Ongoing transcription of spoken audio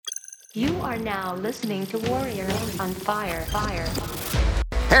You are now listening to Warrior on Fire.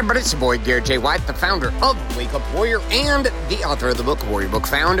 Hey everybody, it's your boy Garrett J. White, the founder of Wake Up Warrior and the author of the book Warrior Book,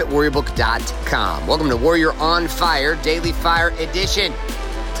 found at warriorbook.com. Welcome to Warrior on Fire, Daily Fire Edition.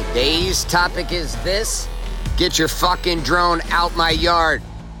 Today's topic is this: get your fucking drone out my yard.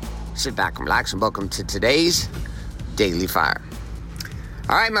 Sit back and relax and welcome to today's Daily Fire.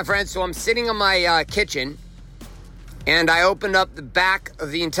 All right, my friends, so I'm sitting in my kitchen and I opened up the back of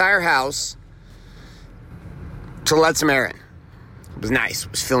the entire house to let some air in. It was nice.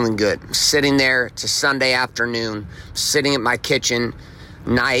 It was feeling good. I'm sitting there. It's a Sunday afternoon. I'm sitting at my kitchen.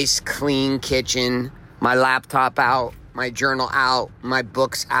 Nice, clean kitchen. My laptop out. My journal out. My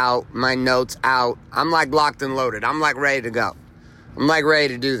books out. My notes out. I'm like locked and loaded. I'm like ready to go. I'm like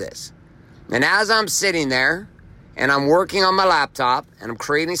ready to do this. And as I'm sitting there and I'm working on my laptop and I'm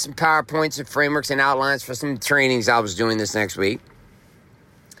creating some PowerPoints and frameworks and outlines for some trainings I was doing this next week,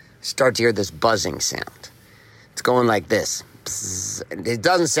 I start to hear this buzzing sound. It's going like this. It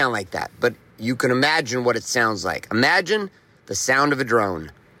doesn't sound like that, but you can imagine what it sounds like. Imagine the sound of a drone.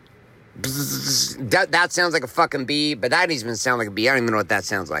 That sounds like a fucking bee, but that doesn't even sound like a bee. I don't even know what that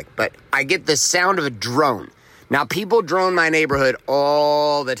sounds like, but I get the sound of a drone. Now, people drone my neighborhood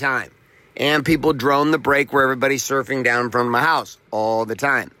all the time, and people drone the break where everybody's surfing down in front of my house all the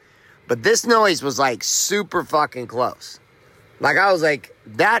time. But this noise was like super fucking close. Like, I was like,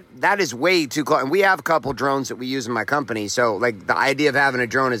 that is way too close. And we have a couple drones that we use in my company. So, like, the idea of having a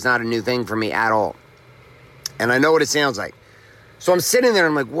drone is not a new thing for me at all. And I know what it sounds like. So I'm sitting there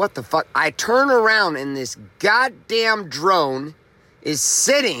and I'm like, what the fuck? I turn around and this goddamn drone is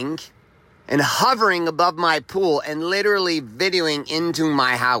sitting and hovering above my pool and literally videoing into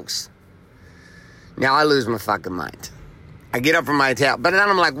my house. Now I lose my fucking mind. I get up from my tail. But then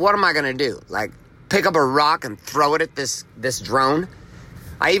I'm like, what am I going to do? Like, pick up a rock and throw it at this drone.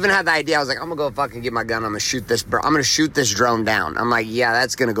 I even had the idea. I was like, I'm gonna go fucking get my gun. I'm gonna shoot this drone down. I'm like, yeah,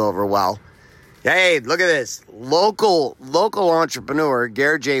 that's gonna go over well. Hey, look at this. Local entrepreneur,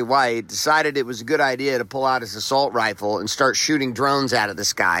 Garrett J. White, decided it was a good idea to pull out his assault rifle and start shooting drones out of the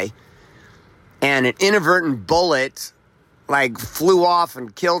sky. And an inadvertent bullet, like, flew off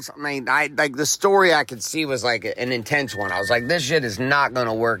and killed something. Like, the story I could see was like an intense one. I was like, this shit is not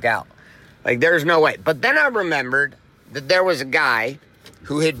gonna work out. Like, there's no way. But then I remembered that there was a guy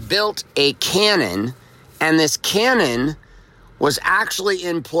who had built a cannon, and this cannon was actually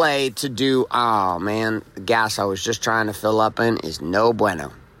in play to do, oh man, the gas I was just trying to fill up in is no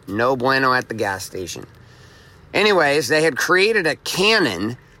bueno. No bueno at the gas station. Anyways, they had created a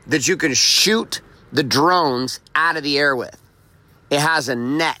cannon that you can shoot the drones out of the air with. It has a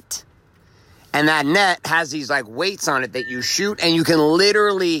net. And that net has these, like, weights on it that you shoot, and you can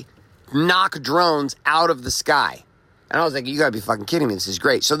literally knock drones out of the sky. And I was like, you gotta be fucking kidding me. This is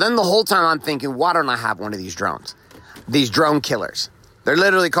great. So then the whole time I'm thinking, why don't I have one of these drones? These drone killers. They're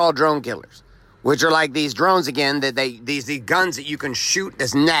literally called drone killers, which are like these drones again, that these guns that you can shoot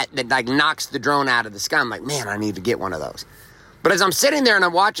this net that like knocks the drone out of the sky. I'm like, man, I need to get one of those. But as I'm sitting there and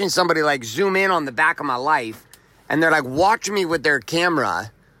I'm watching somebody like zoom in on the back of my life, and they're like watching me with their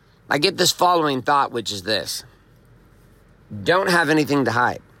camera, I get this following thought, which is this: don't have anything to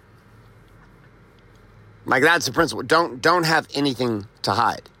hide. Like, that's the principle. Don't have anything to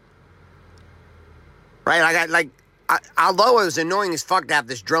hide. Right? Although it was annoying as fuck to have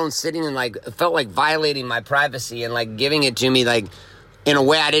this drone sitting and, like, it felt like violating my privacy and, like, giving it to me, like, in a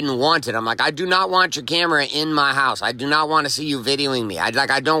way I didn't want it. I'm like, I do not want your camera in my house. I do not want to see you videoing me. I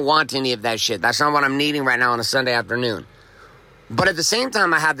don't want any of that shit. That's not what I'm needing right now on a Sunday afternoon. But at the same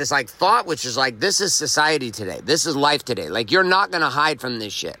time, I have this, like, thought, which is like, this is society today. This is life today. Like, you're not going to hide from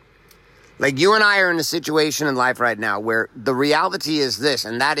this shit. Like, you and I are in a situation in life right now where the reality is this,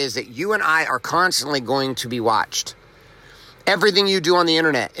 and that is that you and I are constantly going to be watched. Everything you do on the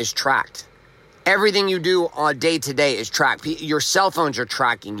internet is tracked. Everything you do on day to day is tracked. Your cell phones are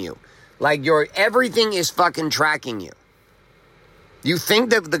tracking you. Like, everything is fucking tracking you. You think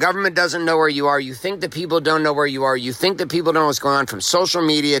that the government doesn't know where you are. You think that people don't know where you are. You think that people don't know what's going on, from social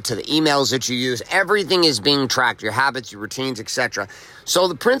media to the emails that you use. Everything is being tracked, your habits, your routines, etc. So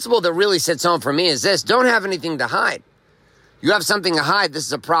the principle that really sits home for me is this: don't have anything to hide. You have something to hide, this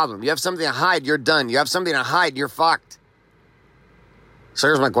is a problem. You have something to hide, you're done. You have something to hide, you're fucked. So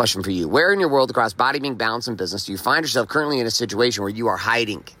here's my question for you. Where in your world, across body, being, balance, and business, do you find yourself currently in a situation where you are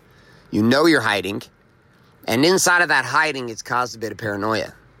hiding? You know you're hiding. And inside of that hiding, it's caused a bit of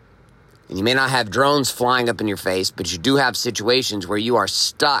paranoia. And you may not have drones flying up in your face, but you do have situations where you are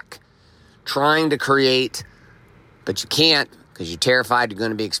stuck trying to create, but you can't because you're terrified you're going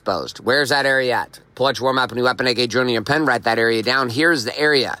to be exposed. Where's that area at? Pull out your warm up and new weapon, AK journal, your pen, write that area down. Here's the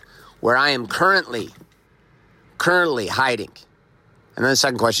area where I am currently hiding? And then the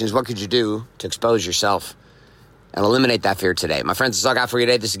second question is, what could you do to expose yourself and eliminate that fear today? My friends, that's all I got for you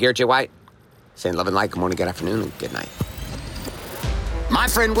today. This is Garrett J. White saying love and light. Good morning, good afternoon, and good night. My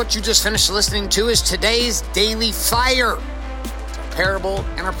friend, what you just finished listening to is today's Daily Fire. It's our parable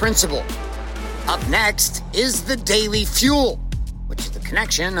and our principle. Up next is the Daily Fuel, which is the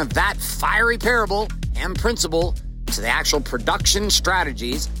connection of that fiery parable and principle to the actual production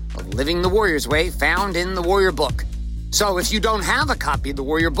strategies of living the warrior's way found in the Warrior Book. So if you don't have a copy of the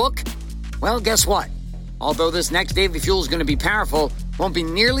Warrior Book, well, guess what? Although this next Daily Fuel is going to be powerful, it won't be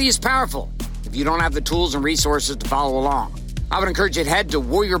nearly as powerful if you don't have the tools and resources to follow along. I would encourage you to head to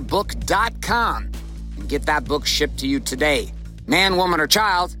warriorbook.com and get that book shipped to you today. Man, woman, or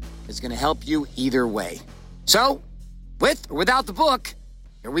child is going to help you either way. So, with or without the book,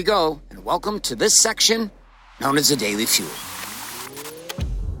 here we go, and welcome to this section known as the Daily Fuel.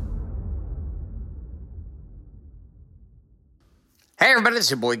 Hey everybody, this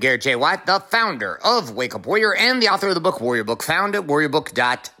is your boy Garrett J. White, the founder of Wake Up Warrior and the author of the book Warrior Book, found at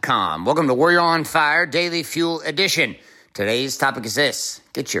warriorbook.com. Welcome to Warrior on Fire Daily Fuel Edition. Today's topic is this: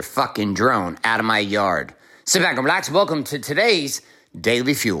 get your fucking drone out of my yard. Sit back and relax. Welcome to today's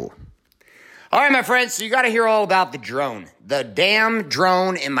Daily Fuel. All right, my friends, so you got to hear all about the drone. The damn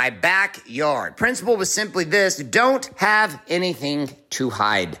drone in my backyard. Principle was simply this: don't have anything to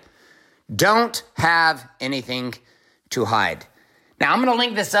hide. Don't have anything to hide. Now, I'm going to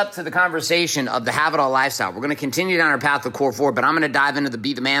link this up to the conversation of the Have It All lifestyle. We're going to continue down our path of Core 4, but I'm going to dive into the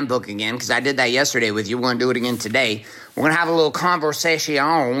Be the Man book again because I did that yesterday with you. We're going to do it again today. We're going to have a little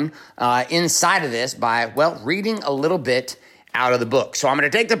conversation inside of this by, reading a little bit out of the book. So I'm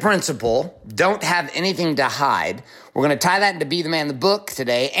going to take the principle, don't have anything to hide. We're going to tie that into Be the Man, the book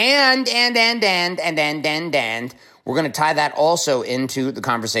today, and we're going to tie that also into the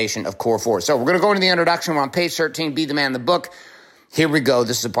conversation of Core 4. So we're going to go into the introduction. We're on page 13, Be the Man, the book. Here we go.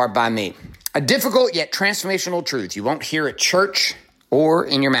 This is a part by me. A difficult yet transformational truth you won't hear at church or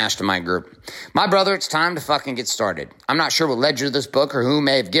in your mastermind group. My brother, it's time to fucking get started. I'm not sure what led you to this book or who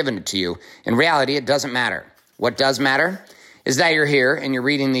may have given it to you. In reality, it doesn't matter. What does matter is that you're here and you're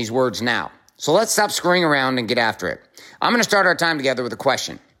reading these words now. So let's stop screwing around and get after it. I'm going to start our time together with a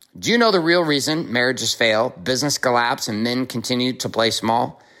question. Do you know the real reason marriages fail, business collapse, and men continue to play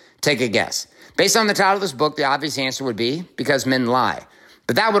small? Take a guess. Based on the title of this book, the obvious answer would be because men lie.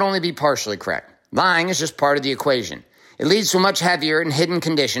 But that would only be partially correct. Lying is just part of the equation. It leads to a much heavier and hidden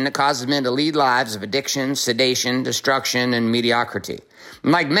condition that causes men to lead lives of addiction, sedation, destruction, and mediocrity.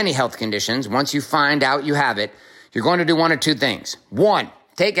 And like many health conditions, once you find out you have it, you're going to do one of two things. 1,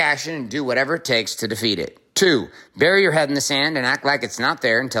 take action and do whatever it takes to defeat it. 2, bury your head in the sand and act like it's not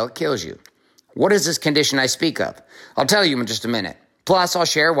there until it kills you. What is this condition I speak of? I'll tell you in just a minute. Plus, I'll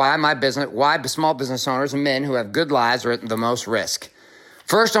share why small business owners and men who have good lives are at the most risk.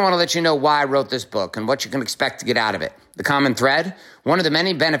 First, I want to let you know why I wrote this book and what you can expect to get out of it. The common thread, one of the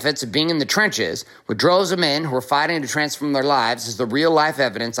many benefits of being in the trenches with droves of men who are fighting to transform their lives, is the real-life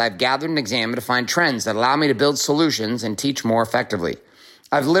evidence I've gathered and examined to find trends that allow me to build solutions and teach more effectively.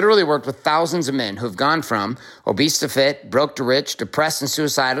 I've literally worked with thousands of men who have gone from obese to fit, broke to rich, depressed and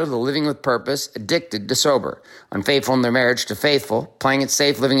suicidal to living with purpose, addicted to sober, unfaithful in their marriage to faithful, playing it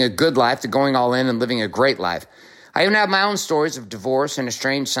safe, living a good life to going all in and living a great life. I even have my own stories of divorce, an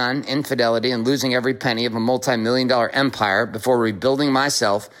estranged son, infidelity, and losing every penny of a multi-million-dollar empire before rebuilding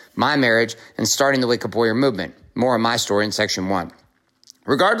myself, my marriage, and starting the Wake Up Warrior movement. More on my story in section 1.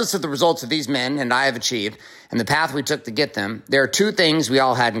 Regardless of the results of these men and I have achieved and the path we took to get them, there are 2 things we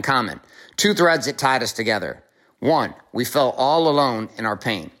all had in common, 2 threads that tied us together. 1, we felt all alone in our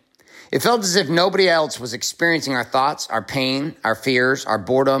pain. It felt as if nobody else was experiencing our thoughts, our pain, our fears, our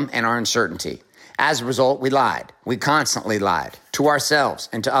boredom, and our uncertainty. As a result, we lied. We constantly lied to ourselves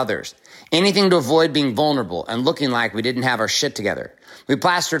and to others. Anything to avoid being vulnerable and looking like we didn't have our shit together. We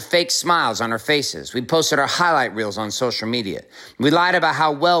plastered fake smiles on our faces. We posted our highlight reels on social media. We lied about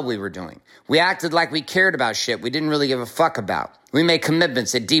how well we were doing. We acted like we cared about shit we didn't really give a fuck about. We made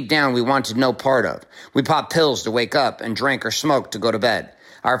commitments that deep down we wanted no part of. We popped pills to wake up and drank or smoked to go to bed.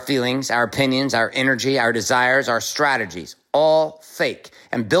 Our feelings, our opinions, our energy, our desires, our strategies, all fake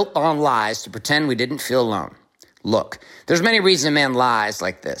and built on lies to pretend we didn't feel alone. Look, there's many reasons a man lies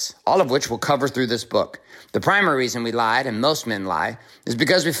like this, all of which we'll cover through this book. The primary reason we lied, and most men lie, is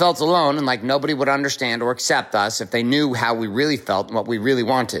because we felt alone and like nobody would understand or accept us if they knew how we really felt and what we really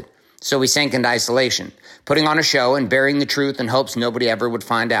wanted. So we sank into isolation, putting on a show and burying the truth in hopes nobody ever would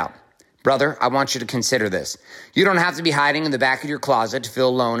find out. Brother, I want you to consider this. You don't have to be hiding in the back of your closet to feel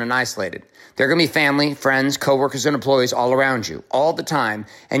alone and isolated. There are going to be family, friends, coworkers, and employees all around you all the time,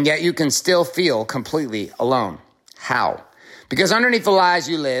 and yet you can still feel completely alone. How? Because underneath the lies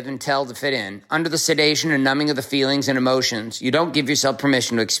you live and tell to fit in, under the sedation and numbing of the feelings and emotions you don't give yourself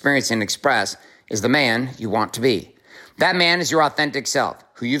permission to experience and express, is the man you want to be. That man is your authentic self,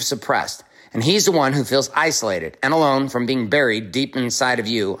 who you've suppressed. And he's the one who feels isolated and alone from being buried deep inside of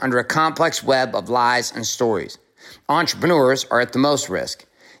you under a complex web of lies and stories. Entrepreneurs are at the most risk.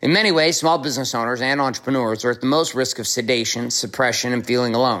 In many ways, small business owners and entrepreneurs are at the most risk of sedation, suppression, and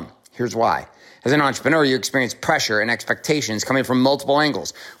feeling alone. Here's why. As an entrepreneur, you experience pressure and expectations coming from multiple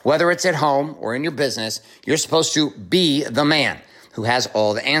angles. Whether it's at home or in your business, you're supposed to be the man who has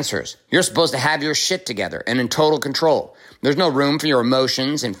all the answers. You're supposed to have your shit together and in total control. There's no room for your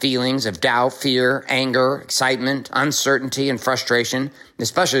emotions and feelings of doubt, fear, anger, excitement, uncertainty, and frustration,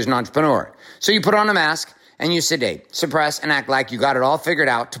 especially as an entrepreneur. So you put on a mask and you sedate, suppress, and act like you got it all figured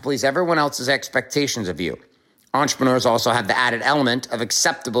out to please everyone else's expectations of you. Entrepreneurs also have the added element of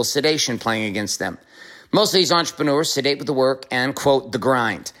acceptable sedation playing against them. Most of these entrepreneurs sedate with the work and, quote, the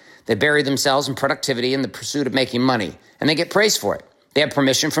grind. They bury themselves in productivity in the pursuit of making money, and they get praised for it. They have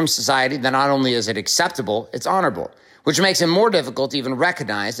permission from society that not only is it acceptable, it's honorable, which makes it more difficult to even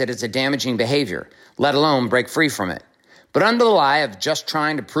recognize that it's a damaging behavior, let alone break free from it. But under the lie of just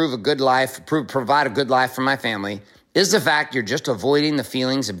trying to provide a good life for my family is the fact you're just avoiding the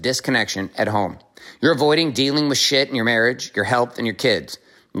feelings of disconnection at home. You're avoiding dealing with shit in your marriage, your health, and your kids.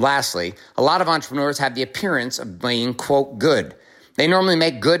 Lastly, a lot of entrepreneurs have the appearance of being, quote, good. They normally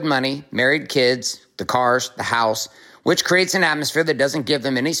make good money, married kids, the cars, the house, which creates an atmosphere that doesn't give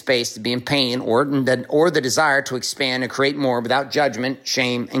them any space to be in pain or the desire to expand and create more without judgment,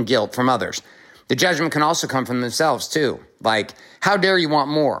 shame, and guilt from others. The judgment can also come from themselves too. Like, how dare you want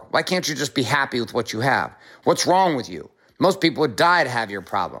more? Why can't you just be happy with what you have? What's wrong with you? Most people would die to have your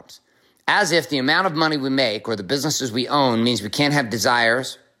problems. As if the amount of money we make or the businesses we own means we can't have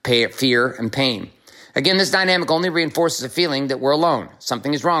desires, fear, and pain. Again, this dynamic only reinforces a feeling that we're alone.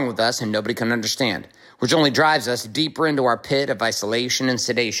 Something is wrong with us and nobody can understand, which only drives us deeper into our pit of isolation and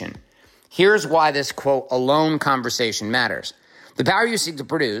sedation. Here's why this, quote, alone conversation matters. The power you seek to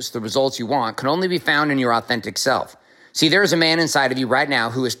produce, the results you want, can only be found in your authentic self. See, there's a man inside of you right now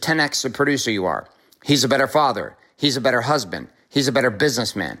who is 10x the producer you are. He's a better father. He's a better husband. He's a better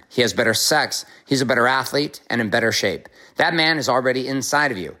businessman. He has better sex. He's a better athlete and in better shape. That man is already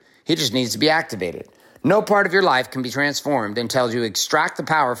inside of you. He just needs to be activated. No part of your life can be transformed until you extract the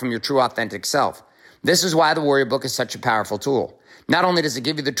power from your true authentic self. This is why the Warrior Book is such a powerful tool. Not only does it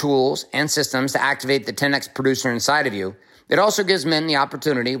give you the tools and systems to activate the 10x producer inside of you, it also gives men the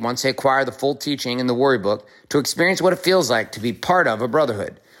opportunity, once they acquire the full teaching in the Warrior Book, to experience what it feels like to be part of a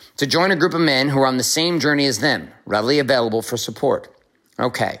brotherhood, to join a group of men who are on the same journey as them, readily available for support.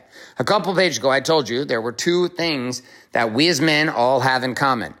 Okay, a couple pages ago I told you there were two things that we as men all have in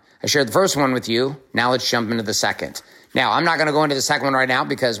common. I shared the first one with you. Now let's jump into the second. Now, I'm not going to go into the second one right now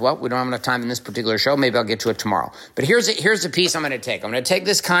because, well, we don't have enough time in this particular show. Maybe I'll get to it tomorrow. But here's the piece I'm going to take. I'm going to take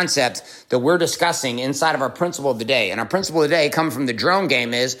this concept that we're discussing inside of our principle of the day. And our principle of the day coming from the drone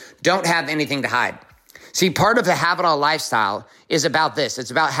game is don't have anything to hide. See, part of the Have It All lifestyle is about this.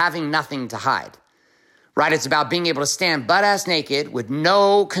 It's about having nothing to hide, right? It's about being able to stand butt-ass naked with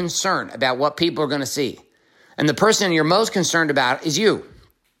no concern about what people are going to see. And the person you're most concerned about is you.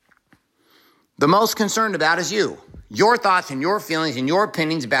 The most concerned about is you. Your thoughts and your feelings and your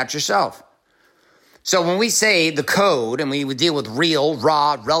opinions about yourself. So when we say the code and we would deal with real,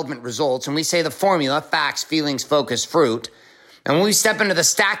 raw, relevant results, and we say the formula, facts, feelings, focus, fruit, and when we step into the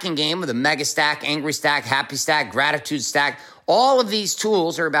stacking game with the mega stack, angry stack, happy stack, gratitude stack, all of these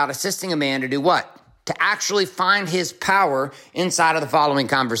tools are about assisting a man to do what? To actually find his power inside of the following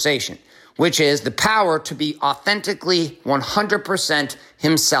conversation, which is the power to be authentically 100%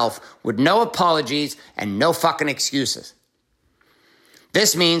 himself with no apologies and no fucking excuses.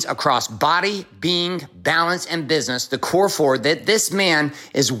 This means across body, being, balance, and business, the core four, that this man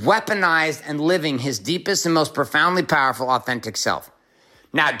is weaponized and living his deepest and most profoundly powerful authentic self.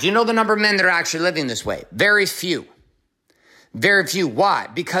 Now, do you know the number of men that are actually living this way? Very few. Very few. Why?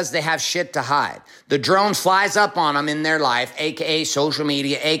 Because they have shit to hide. The drone flies up on them in their life, aka social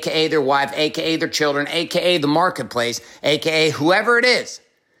media, aka their wife, aka their children, aka the marketplace, aka whoever it is,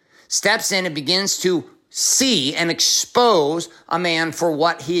 steps in and begins to see and expose a man for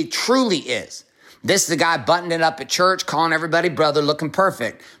what he truly is. This is the guy buttoned it up at church, calling everybody brother, looking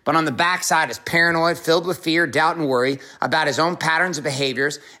perfect. But on the backside is paranoid, filled with fear, doubt, and worry about his own patterns of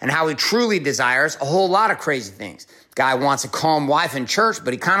behaviors and how he truly desires a whole lot of crazy things. Guy wants a calm wife in church,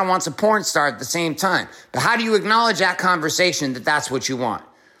 but he kind of wants a porn star at the same time. But how do you acknowledge that conversation that that's what you want?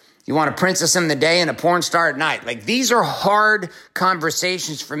 You want a princess in the day and a porn star at night. Like, these are hard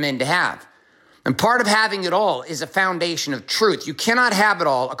conversations for men to have. And part of having it all is a foundation of truth. You cannot have it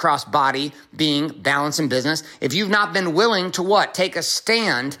all across body, being, balance, and business if you've not been willing to what? Take a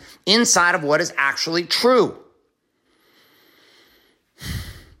stand inside of what is actually true.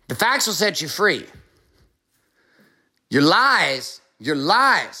 The facts will set you free. Your lies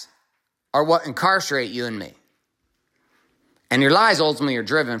are what incarcerate you and me. And your lies ultimately are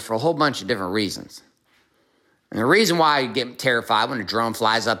driven for a whole bunch of different reasons. And the reason why you get terrified when a drone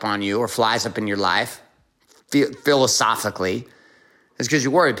flies up on you or flies up in your life, philosophically, is because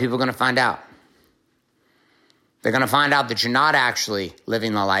you're worried people are going to find out. They're going to find out that you're not actually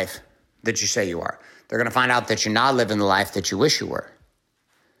living the life that you say you are. They're going to find out that you're not living the life that you wish you were.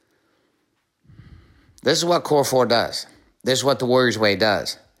 This is what Core 4 does. This is what the Warrior's Way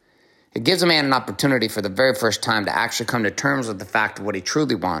does. It gives a man an opportunity for the very first time to actually come to terms with the fact of what he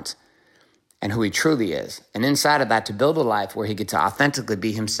truly wants and who he truly is. And inside of that, to build a life where he gets to authentically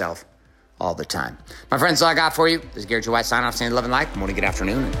be himself all the time. My friends, that's all I got for you. This is Gary J. White signing off, saying love and light. Morning, good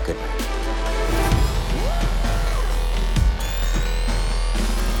afternoon, and good night.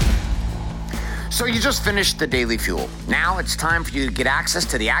 So you just finished the Daily Fuel. Now it's time for you to get access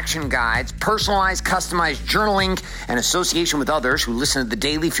to the action guides, personalized, customized journaling, and association with others who listen to the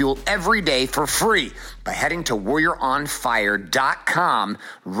Daily Fuel every day for free by heading to warrioronfire.com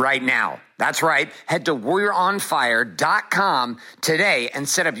right now. That's right. Head to warrioronfire.com today and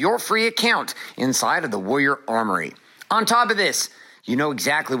set up your free account inside of the Warrior Armory. On top of this, you know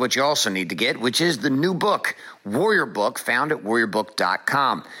exactly what you also need to get, which is the new book, Warrior Book, found at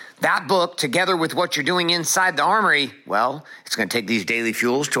warriorbook.com. That book, together with what you're doing inside the armory, well, it's going to take these daily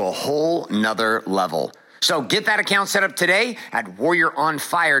fuels to a whole nother level. So get that account set up today at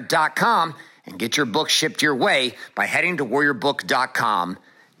warrioronfire.com and get your book shipped your way by heading to warriorbook.com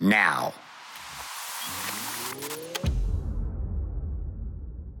now.